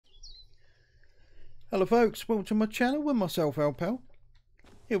Hello folks, welcome to my channel with myself, Alpal.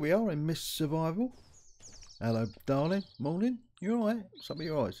 Here we are in Miss Survival. Hello darling, morning, you alright? What's up with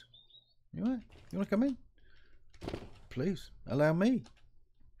your eyes? You alright? You wanna come in? Please, allow me.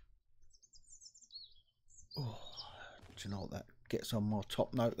 Oh, do you know what that gets on my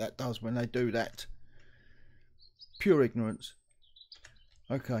top note, that does, when they do that? Pure ignorance.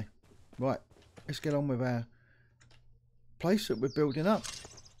 Okay, right, let's get on with our place that we're building up.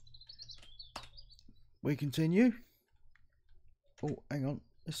 We continue. Oh, hang on,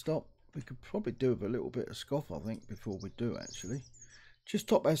 let's stop. We could probably do with a little bit of scoff, I think, before we do actually. Just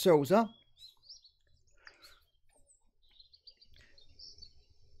top ourselves up.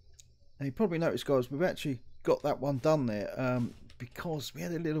 Now you probably noticed, guys, we've actually got that one done there because we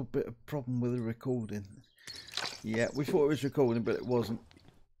had a little bit of problem with the recording. Yeah, we thought it was recording, but it wasn't.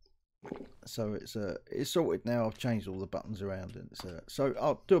 So it's sorted now. I've changed all the buttons around, and so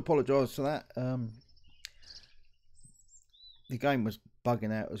I do apologise for that. The game was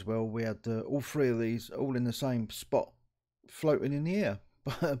bugging out as well. We had all three of these all in the same spot, floating in the air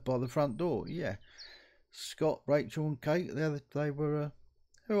by the front door. Yeah, Scott, Rachel, and Kate. They were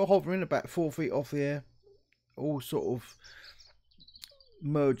hovering about 4 feet off the air, all sort of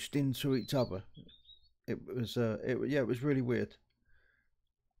merged into each other. It was it was really weird.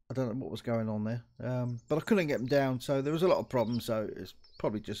 I don't know what was going on there, but I couldn't get them down, so there was a lot of problems. So it's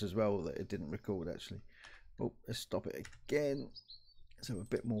probably just as well that it didn't record actually. Oh, let's stop it again. Let's have a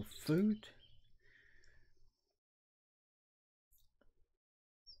bit more food.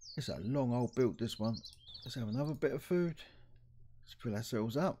 It's a long old build, this one. Let's have another bit of food. Let's fill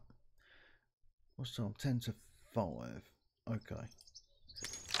ourselves up. What's time? 10 to 5. Okay.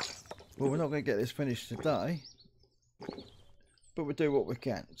 Well, we're not going to get this finished today, but we'll do what we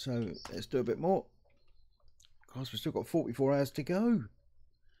can. So let's do a bit more. Guys, we've still got 44 hours to go.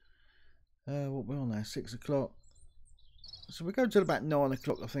 What we're on now, 6 o'clock. So we go till about 9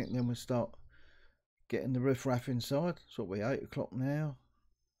 o'clock, I think, then we start getting the riffraff inside. So we're 8 o'clock now,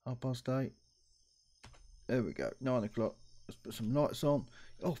 8:30. There we go, 9 o'clock. Let's put some lights on.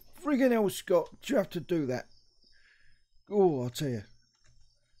 Oh, friggin' hell, Scott, do you have to do that? Oh, I'll tell you.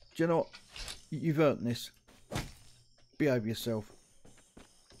 Do you know what? You've earned this. Behave yourself.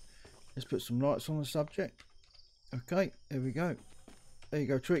 Let's put some lights on the subject. Okay, there we go. There you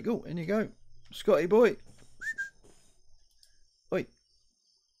go, Treacle. In you go. Scotty boy. Oi.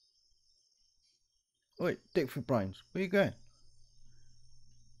 Oi, dick for brains. Where you going?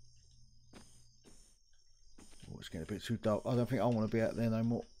 Oh, it's getting a bit too dark. I don't think I want to be out there no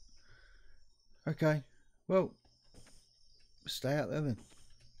more. Okay. Well, stay out there then.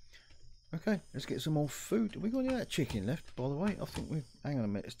 Okay, let's get some more food. Have we got any of that chicken left, by the way? I think we've... Hang on a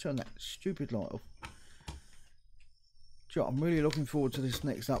minute. Let's turn that stupid light off. I'm really looking forward to this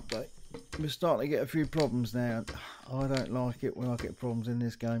next update. We're starting to get a few problems now. I don't like it when I get problems in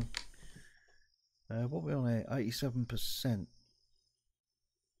this game. What are we on here? 87%.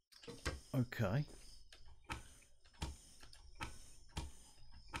 Okay.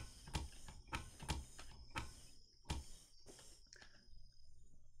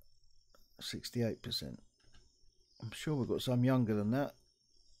 %. I'm sure we've got some younger than that.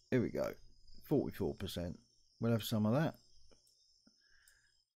 Here we go. 44%. We'll have some of that.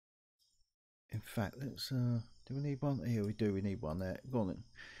 In fact, let's do we need one? Here we do, we need one there. Go on then.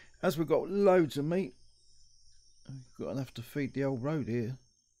 As we've got loads of meat, we've got enough to feed the old road here.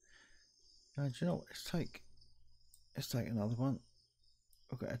 And you know what, let's take another one.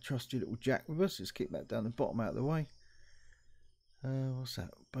 We've got our trusty little jack with us. Let's keep that down the bottom out of the way. What's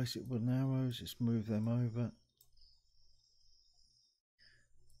that? Basic wooden arrows. Let's move them over.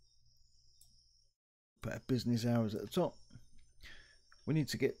 Put our business arrows at the top. We need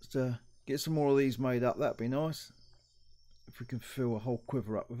to get some more of these made up. That'd be nice. If we can fill a whole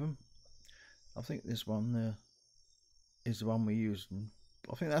quiver up with them. I think this one is the one we use.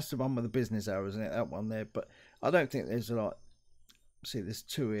 I think that's the one with the business arrows in it. That one there. But I don't think there's like. See, there's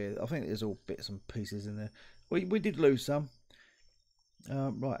two here. I think there's all bits and pieces in there. We did lose some.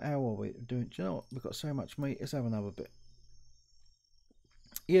 Right, how are we doing? Do you know what? We've got so much meat. Let's have another bit.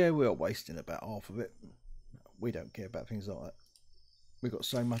 Yeah, we're wasting about half of it. We don't care about things like that. We've got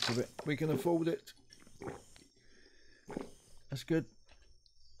so much of it. We can afford it. That's good.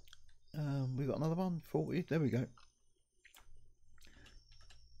 We got another one. 40. There we go.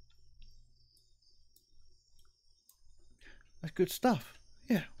 That's good stuff.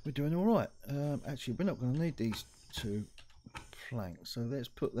 Yeah, we're doing all right. Actually, we're not going to need these two planks, so let's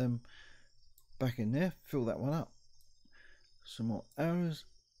put them back in there. Fill that one up. Some more arrows.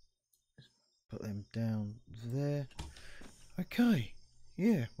 Put them down there. Okay.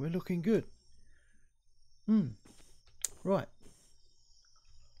 Yeah, we're looking good. Right.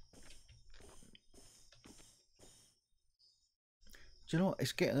 Do you know what?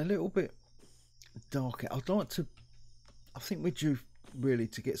 It's getting a little bit darker. I'd like to... I think we're due really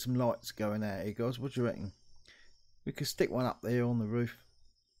to get some lights going out here, guys. What do you reckon? We could stick one up there on the roof.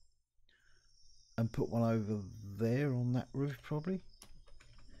 And put one over there on that roof, probably.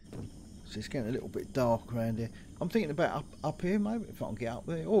 So it's getting a little bit dark around here. I'm thinking about up here, maybe, if I can get up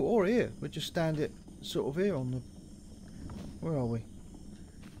there. Or here. We'll just stand it sort of here on the... Where are we?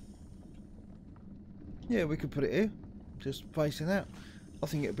 Yeah, we could put it here. Just facing out. I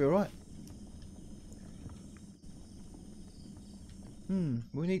think it'd be alright.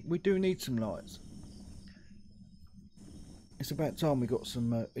 We do need some lights. It's about time we got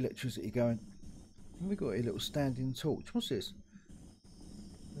some electricity going. We got a little standing torch. What's this?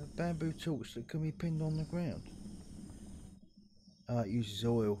 A bamboo torch that can be pinned on the ground. It uses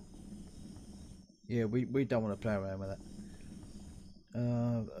oil. Yeah, we don't want to play around with that.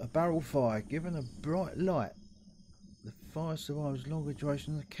 A barrel fire given a bright light. The fire survives longer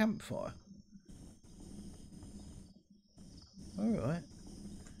duration than a campfire. Alright.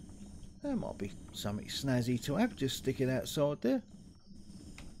 That might be something snazzy to have, just stick it outside there.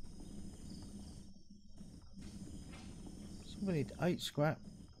 So we need 8 scrap,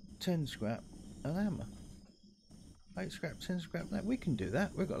 10 scrap, an hammer. 8 scrap, 10 scrap, that we can do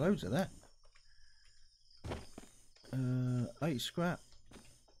that, we've got loads of that. 8 scrap.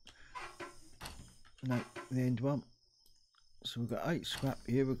 No, the end one. So we've got 8 scrap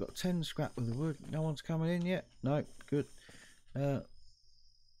here, we've got 10 scrap of the wood. No one's coming in yet? No, good. Where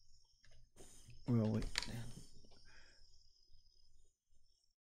are we?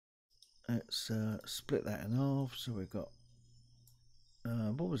 Let's split that in half. So we've got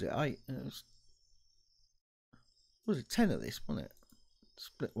what was it? 8. What was it? 10 of this, wasn't it?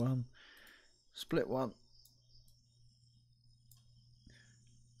 Split one. Split one.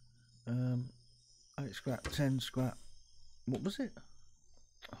 8 scrap, 10 scrap. What was it?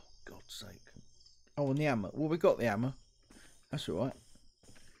 Oh, God's sake. Oh, and the hammer. Well, we got the hammer. That's alright.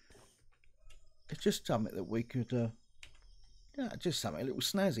 It's just something that we could, yeah, just something a little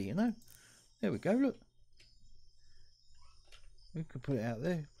snazzy, you know. There we go, look. We could put it out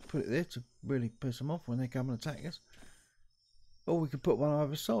there, put it there to really piss them off when they come and attack us. Or we could put one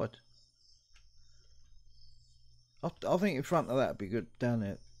over the side. I think in front of that would be good, down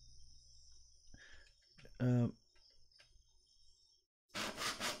there.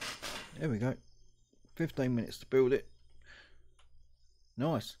 There we go. 15 minutes to build it.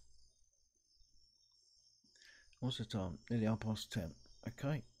 Nice. What's the time? Nearly 10:30.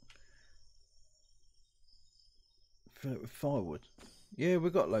 Okay. Fill it with firewood. Yeah,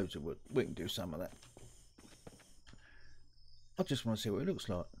 we've got loads of wood. We can do some of that. I just want to see what it looks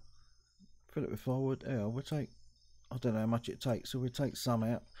like. Fill it with firewood. Yeah, we'll take... I don't know how much it takes, so we'll take some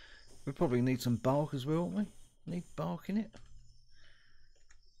out. We probably need some bark as well, won't we? Need bark in it.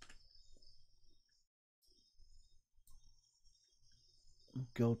 Oh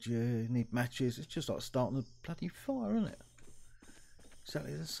God, yeah, need matches. It's just like starting a bloody fire, isn't it?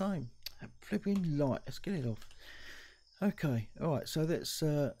 Exactly the same. That flipping light. Let's get it off. Okay, alright, so let's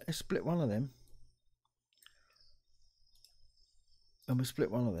split one of them. And we'll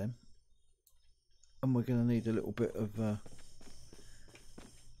split one of them. And we're going to need a little bit of the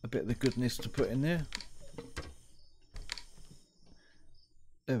goodness to put in there.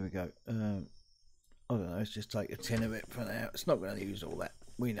 There we go. I don't know, let's just take a tin of it for now. It's not going to use all that.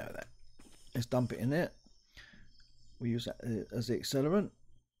 We know that. Let's dump it in there. We use that as the accelerant.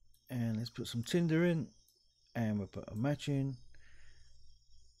 And let's put some tinder in. And we'll put a match in.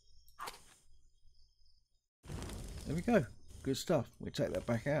 There we go. Good stuff. We'll take that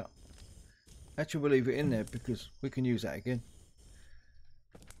back out. Actually, we'll leave it in there because we can use that again.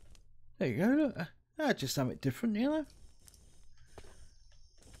 There you go. Look. That's just something different, you know.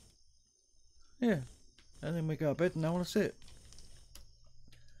 Yeah. And then we go to bed and no one will see it.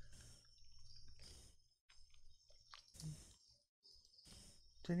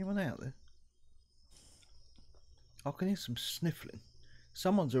 Is anyone out there? I can hear some sniffling.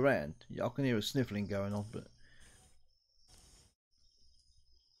 Someone's around. I can hear a sniffling going on, but...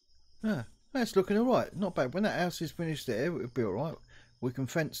 Ah, that's looking alright. Not bad. When that house is finished there, it'll be alright. We can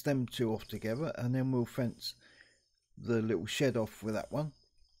fence them two off together, and then we'll fence the little shed off with that one.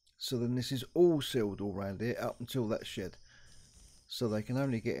 So then this is all sealed all round here up until that shed. So they can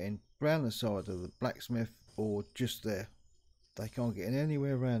only get in round the side of the blacksmith or just there. They can't get in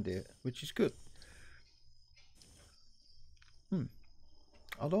anywhere around here, which is good.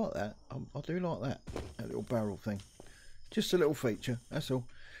 I like that. I do like that little barrel thing. Just a little feature, that's all.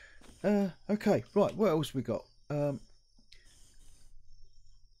 Okay, right, what else we got?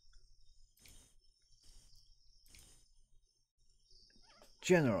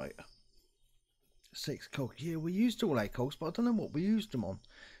 Generator. 6 cogs. Yeah, we used all 8 cogs, but I don't know what we used them on.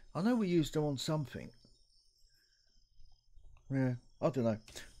 I know we used them on something. Yeah, I don't know.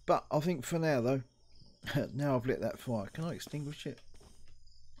 But I think for now, though, now I've lit that fire. Can I extinguish it?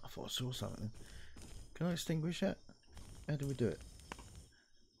 I thought I saw something. Can I extinguish it? How do we do it?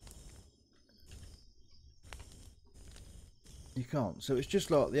 You can't. So it's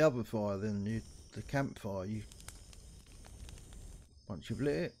just like the other fire, then the campfire. Once you've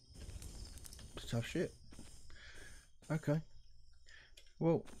lit it, it's tough shit. Okay.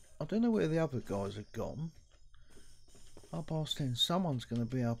 Well, I don't know where the other guys have gone. 10:30. Someone's going to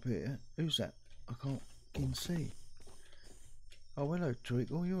be up here. Who's that? I can't even see. Oh, hello,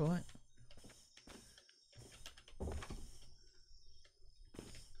 Treacle. You alright?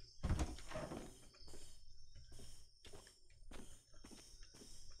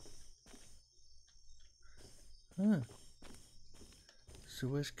 Ah. So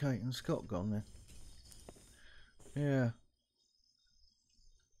where's Kate and Scott gone then? Yeah.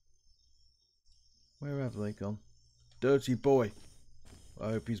 Where have they gone? Dirty boy.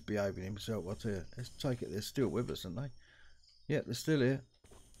 I hope he's behaving himself. I tell you. Let's take it. They're still with us, aren't they? Yeah, they're still here.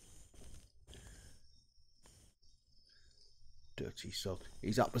 Dirty sod.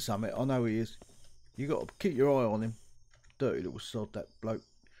 He's up to something. I know he is. You got to keep your eye on him. Dirty little sod, that bloke.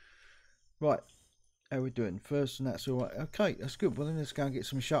 Right. How are we doing? First, and that's alright. Okay, that's good. Well, then let's go and get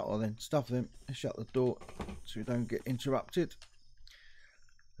some shuttle then. Stuff them. And shut the door so we don't get interrupted.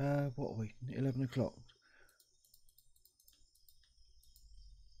 What are we? 11 o'clock.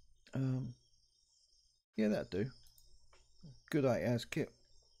 Yeah, that'd do. Good 8 hours kit.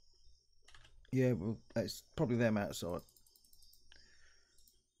 Yeah, well, that's probably them outside.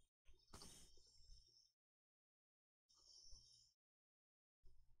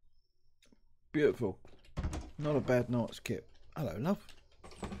 Beautiful. Not a bad night's kit. Hello, love.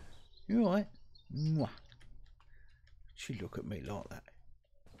 You alright? Mwah. She look at me like that.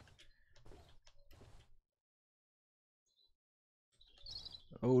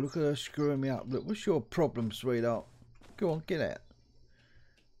 Oh, look at her screwing me up. Look, what's your problem, sweetheart? Go on, get out.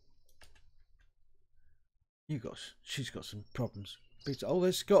 She's got some problems. Oh,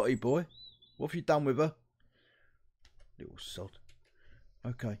 there's Scotty, boy. What have you done with her? Little sod.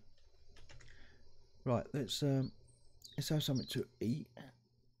 Okay. Right, let's have something to eat.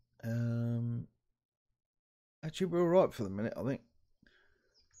 Actually, we're alright for the minute, I think.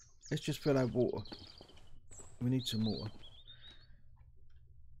 Let's just fill our water. We need some water.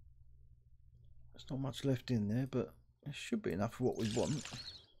 There's not much left in there, but there should be enough for what we want.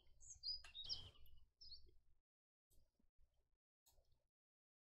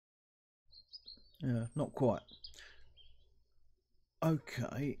 Yeah, not quite.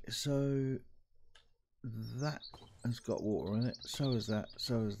 Okay, so that has got water in it. So is that,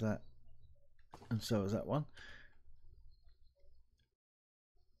 so is that, and so is that one.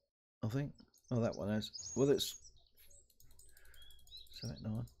 I think. Oh, that one has. Well, it's 7,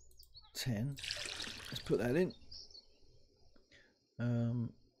 9, 10. Let's put that in. And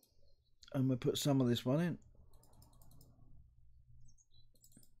we'll put some of this one in.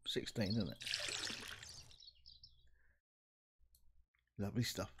 16, isn't it? Lovely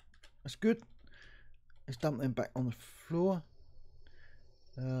stuff. That's good. Let's dump them back on the floor.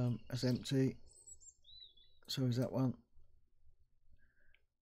 That's empty. So is that one.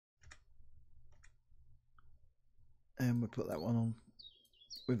 And we'll put that one on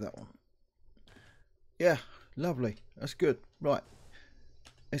with that one. Yeah, lovely. That's good. Right.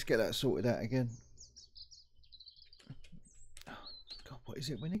 Let's get that sorted out again. Oh, God, what is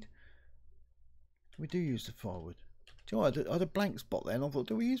it we need? We do use the firewood. Do you know, I had a blank spot there and I thought,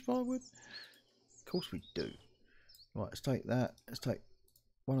 do we use firewood? Of course we do. Right, let's take that. Let's take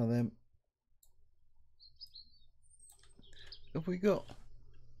one of them. What have we got?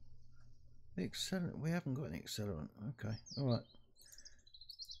 The accelerant. We haven't got an accelerant. Okay, alright.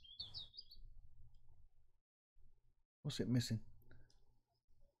 What's it missing?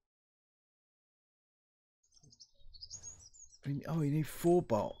 Oh, you need 4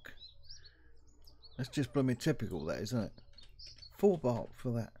 bark. That's just blooming typical, that, isn't it? 4 bark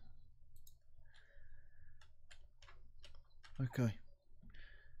for that. Okay.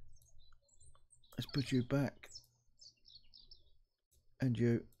 Let's put you back. And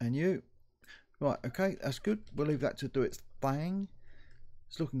you, and you. Right, okay, that's good. We'll leave that to do its thing.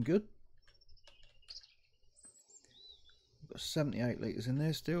 It's looking good. We've got 78 litres in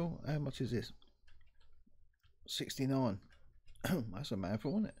there still. How much is this? 69. That's a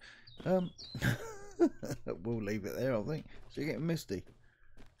mouthful, isn't it? We'll leave it there, I think. So you're getting misty.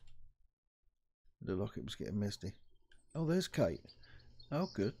 Looked like it was getting misty. Oh, there's Kate. Oh,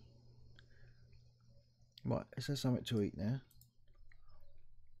 good. Right, is there something to eat now?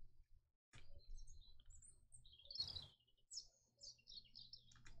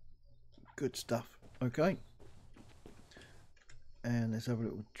 Good stuff. Okay. And let's have a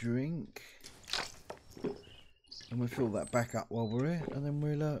little drink. And we'll fill that back up while we're here. And then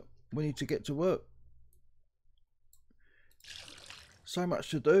we need to get to work. So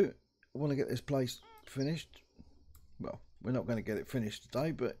much to do. I want to get this place finished. Well, we're not going to get it finished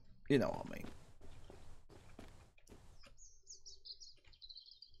today, but you know what I mean.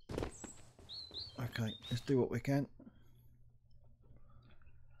 Okay, let's do what we can.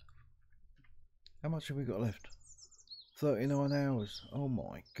 How much have we got left? 39 hours. Oh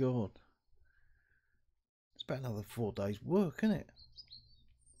my god. It's about another 4 days work, isn't it?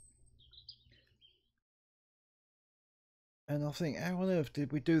 And I think, how on earth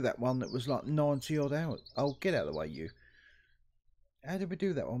did we do that one that was like 90 odd hours? Oh, get out of the way, you. How did we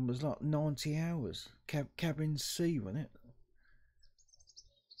do that one? It was like 90 hours. Cabin C, wasn't it?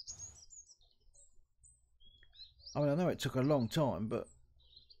 I mean, I know it took a long time, but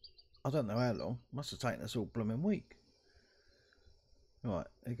I don't know how long. Must have taken us all blooming week. Right,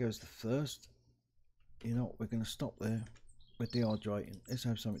 there goes the thirst. You know what, we're going to stop there. We're dehydrating. Let's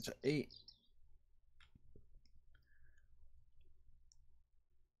have something to eat.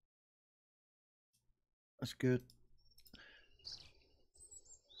 That's good.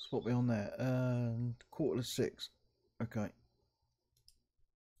 That's what we're on there. 6:15. Okay.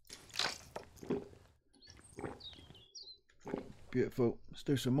 Beautiful. Let's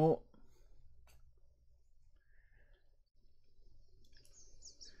do some more.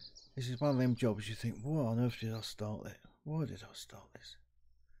 This is one of them jobs you think, why on earth did I start it? Why did I start this?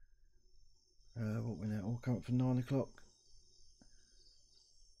 What we now? All coming for 9 o'clock.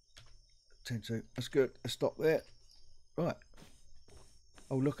 10 to. That's good. Let's stop there. Right.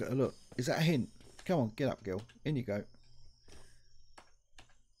 Oh, look at her. Look. Is that a hint? Come on, get up, girl. In you go.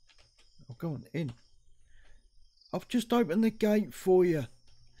 Oh, come on, in. I've just opened the gate for you.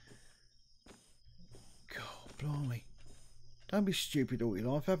 God, blimey. Don't be stupid all your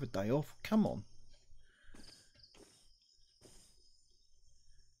life. Have a day off. Come on.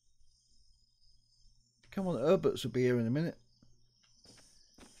 Come on, Herberts will be here in a minute.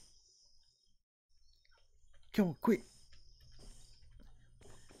 Come on, quick.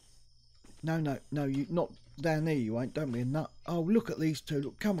 No, you not down there, you ain't. Don't be a nut. Oh, look at these two.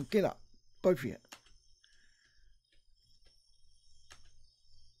 Look, come on, get up. Both of you.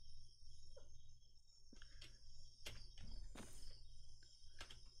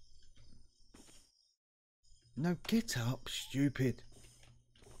 No, get up, stupid.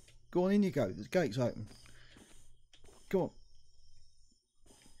 Go on, in you go. The gate's open. Come on.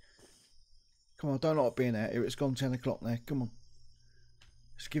 Come on, I don't like being out here. It's gone 10 o'clock now. Come on.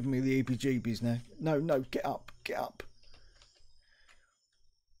 It's giving me the EBGBs now. No, get up. Get up.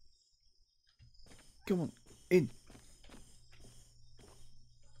 Come on, in.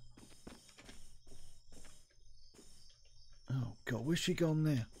 Oh, God, where's she gone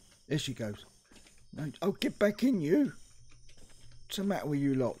now? There she goes. No, oh, get back in, you. What's the matter with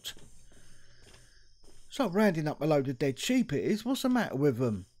you lot? It's like rounding up a load of dead sheep, it is. What's the matter with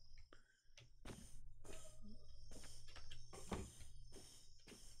them?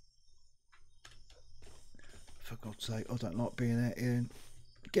 For God's sake, I don't like being out here.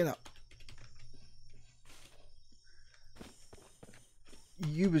 Get up.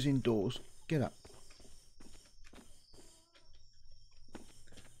 You was indoors. Get up.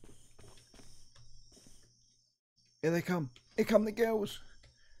 Here they come. Here come the girls.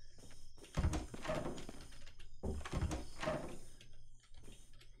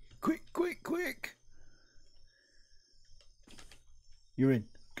 Quick, quick, quick. You're in.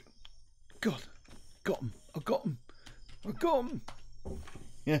 God. Got him. I got him. I got him.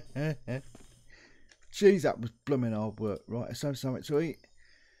 Jeez, that was blooming hard work. Right, let's have something to eat.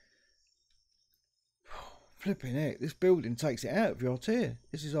 Flipping heck, this building takes it out of you, I tell you.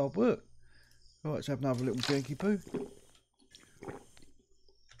 This is hard work. Right, let's have another little drinky poo.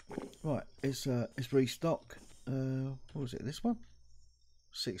 Right, it's restock. What was it? This one?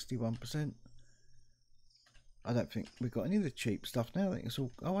 61%. I don't think we've got any of the cheap stuff now. I think it's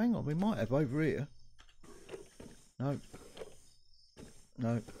all. Oh, hang on, we might have over here. No.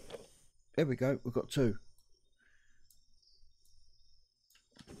 No. There we go. We've got 2.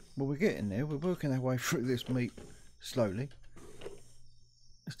 Well, we're getting there. We're working our way through this meat slowly.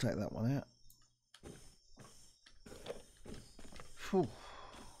 Let's take that one out. Whew.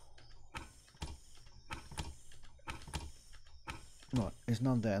 Right, there's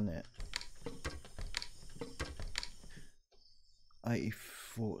none down there.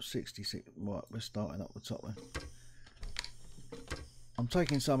 84, 66. Right, we're starting up the top then. I'm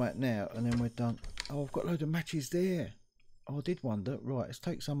taking some out now and then we're done. Oh, I've got a load of matches there. Oh, I did wonder. Right, let's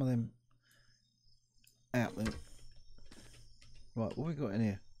take some of them out then. Right, what have we got in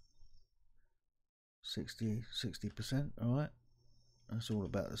here? 60%. Alright. That's all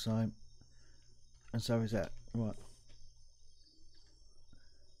about the same. And so is that. Right.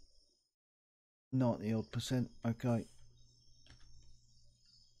 90 odd percent. Okay.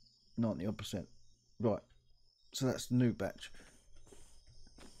 90 odd percent. Right. So that's the new batch.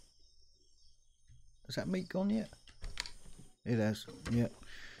 Has that meat gone yet? It has. Yeah.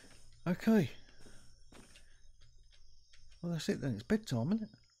 Okay. Well, that's it then. It's bedtime, isn't it?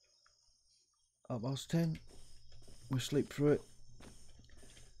 10:30. We'll sleep through it.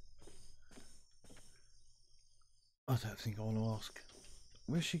 I don't think I want to ask.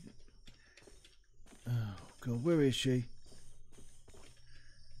 Where's she? Oh God, where is she?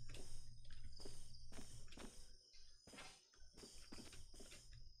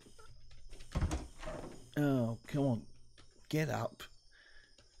 Oh, come on. Get up.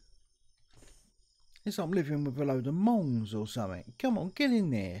 It's like I'm living with a load of mongs or something. Come on, get in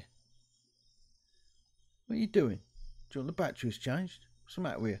there. What are you doing? Do you want the batteries changed? What's the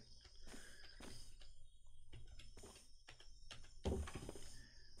matter with you?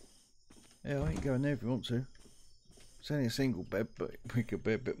 Yeah, I ain't going there if you want to. It's only a single bed, but we could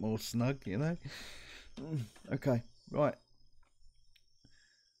be a bit more snug, you know. Okay, right.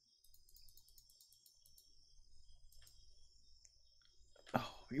 Oh,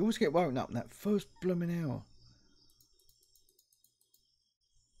 you always get woken up in that first blooming hour.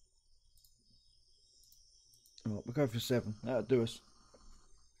 Right, we'll go for 7. That'll do us.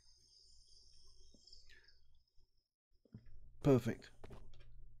 Perfect.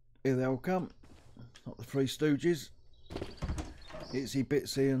 Here they all come. Not the Three Stooges. Itsy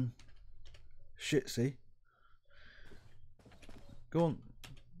Bitsy and Shitsy. Go on.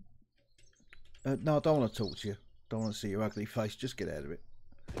 No, I don't want to talk to you. Don't want to see your ugly face. Just get out of it.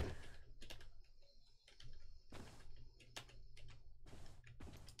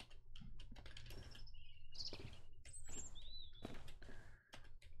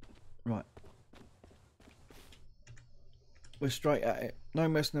 Right. We're straight at it. No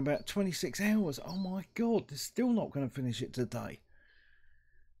messing about. 26 hours. Oh my God. They're still not going to finish it today.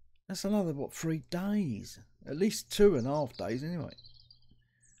 That's another, what, 3 days? At least 2.5 days anyway.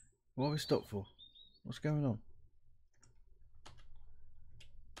 What are we stopped for? What's going on?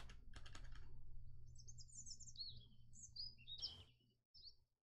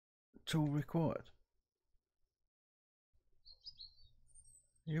 Tool required.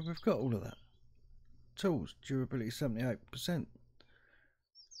 Yeah, we've got all of that. Tools, durability 78%.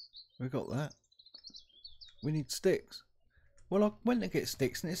 We've got that. We need sticks. Well, I went to get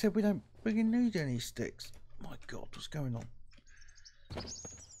sticks and it said we don't really need any sticks. My God, what's going on?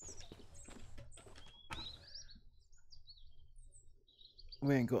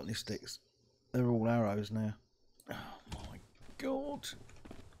 We ain't got any sticks. They're all arrows now. Oh my God.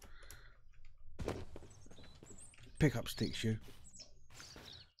 Pick up sticks, you.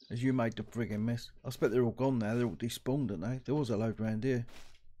 As you made the friggin' mess. I expect they're all gone now. They're all despawned, aren't they? There was a load around here.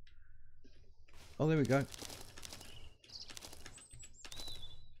 Oh, there we go.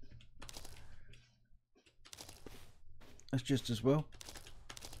 That's just as well.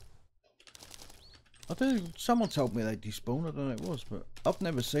 I don't know, someone told me they despawn. I don't know who it was, but I've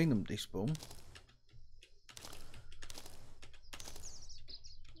never seen them despawn.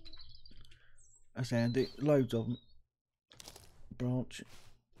 That's handy. Loads of them. Branch.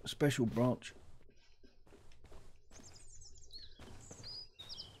 Special branch.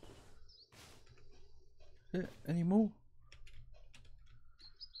 Yeah, any more?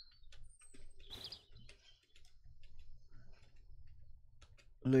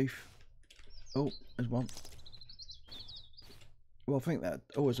 Leaf. Oh, there's one. Well, I think that.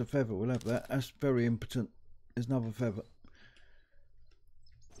 Oh, it's a feather. We'll have that. That's very impotent. There's another feather.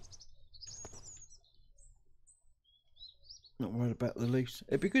 Not worried about the leaves.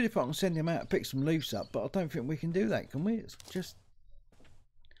 It'd be good if I can send him out to pick some leaves up, but I don't think we can do that, can we? It's just...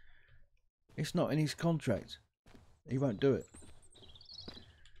 It's not in his contract. He won't do it.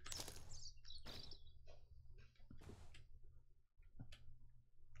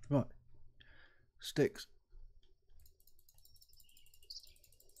 Right. Sticks.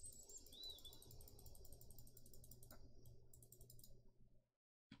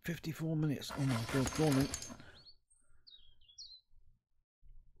 "54 minutes. Oh my God, go on then.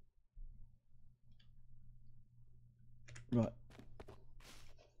 Right.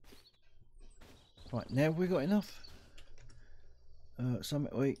 Right, now we got enough.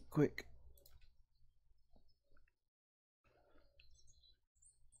 Something to eat, quick.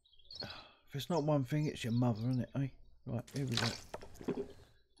 If it's not one thing, it's your mother, isn't it, eh? Right, here we go.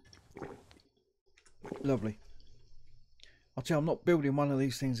 Lovely. I'll tell you, I'm not building one of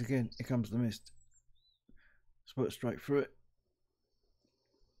these things again. Here comes the mist. Let's put it straight through it.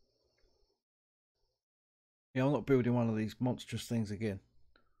 Yeah, I'm not building one of these monstrous things again.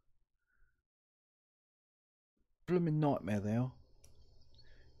 Blooming nightmare they are.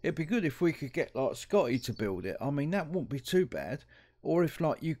 It'd be good if we could get like Scotty to build it. I mean, that wouldn't be too bad. Or if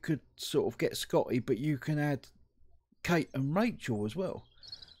like you could sort of get Scotty, but you can add Kate and Rachel as well.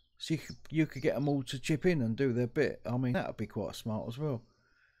 So you could get them all to chip in and do their bit. I mean, that would be quite smart as well.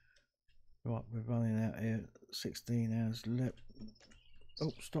 Right, we're running out here. 16 hours left.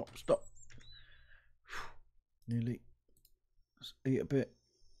 Oh, stop. Nearly. Let's eat a bit.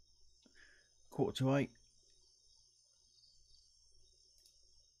 7:45.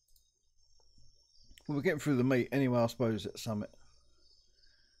 Well, we're getting through the meat anyway, I suppose, at Summit.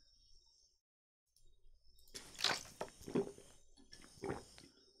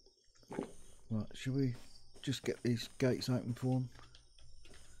 Right, should we just get these gates open for them?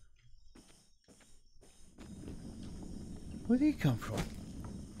 Where did he come from?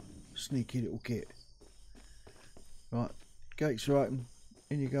 Sneaky little kid. Right, gates are open.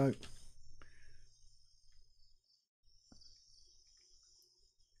 In you go.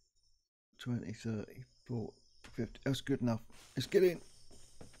 20, 30, 40, 50. That's good enough. Let's get in.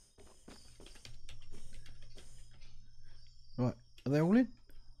 Right, are they all in?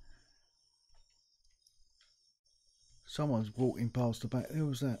 Someone's walking past the back. Who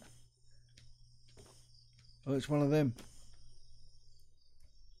was that? Oh, it's one of them.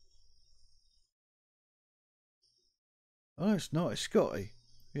 Oh, it's not. It's Scotty.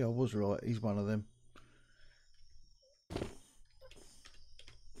 Yeah, I was right. He's one of them.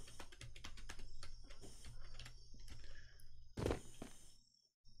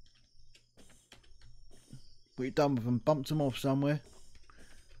 What you done with them? Bumped them off somewhere?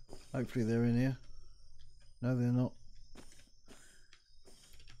 Hopefully they're in here. No, they're not.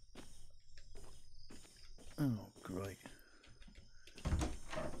 Oh, great.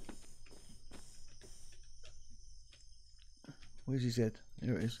 Where's his head?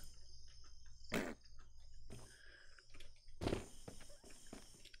 Here it is.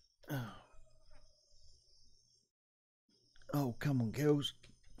 Oh, come on, girls.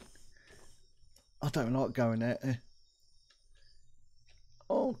 I don't like going out there.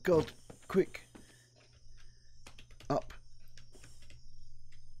 Oh, God. Quick. Up.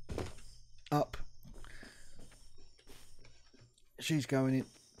 Up. She's going in.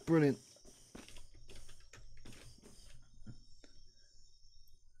 Brilliant.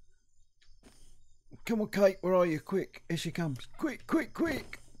 Come on, Kate. Where are you? Quick. Here she comes. Quick, quick,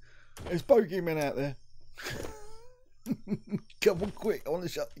 quick. There's bogeymen out there. Come on, quick. I want to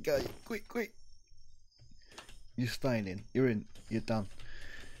shut the gate. Quick, quick. You're staying in. You're in. You're done.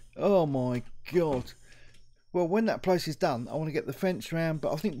 Oh, my God. Well, when that place is done, I want to get the fence round.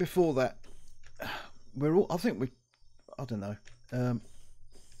 But I think before that, I don't know.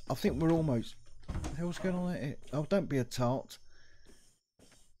 I think we're almost... What the hell's going on here? Oh, don't be a tart.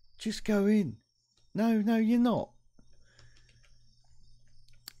 Just go in. No, you're not.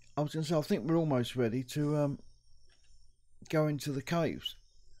 I was going to say, I think we're almost ready to go into the caves.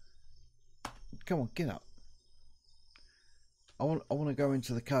 Come on, get up. I want to go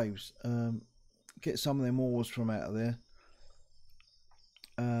into the caves. Get some of them ores from out of there.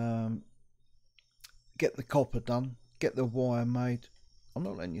 Get the copper done. Get the wire made. I'm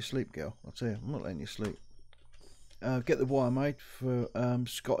not letting you sleep, girl. I'll tell you, I'm not letting you sleep. Get the wire made for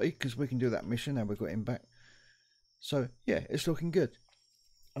Scotty, because we can do that mission now we've got him back. So yeah, it's looking good.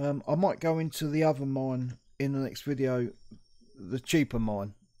 I might go into the other mine in the next video, the cheaper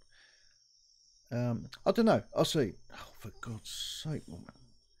mine. I don't know, I'll see. Oh, for God's sake, woman.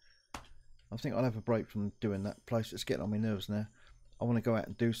 I think I'll have a break from doing that place. It's getting on my nerves now. I want to go out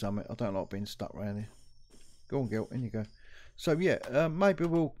and do something. I don't like being stuck around here. Go on, girl, in you go. So yeah, maybe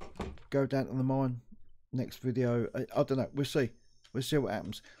we'll go down to the mine next video. I don't know, we'll see what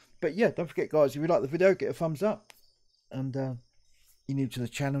happens. But yeah, don't forget, guys, if you like the video, get a thumbs up, and you're new to the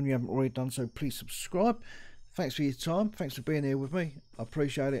channel and you haven't already done so, please subscribe. Thanks for your time, thanks for being here with me. I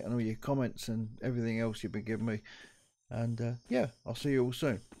appreciate it, and all your comments and everything else you've been giving me. And yeah, I'll see you all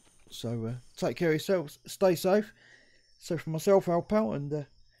soon. So take care of yourselves, stay safe. So for myself, Alpal, and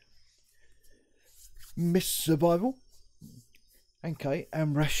Miss Survival, and Kate,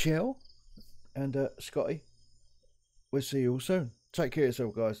 and Rachel, and Scotty, we'll see you all soon. Take care of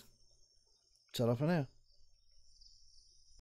yourself, guys. Ta-ra for now.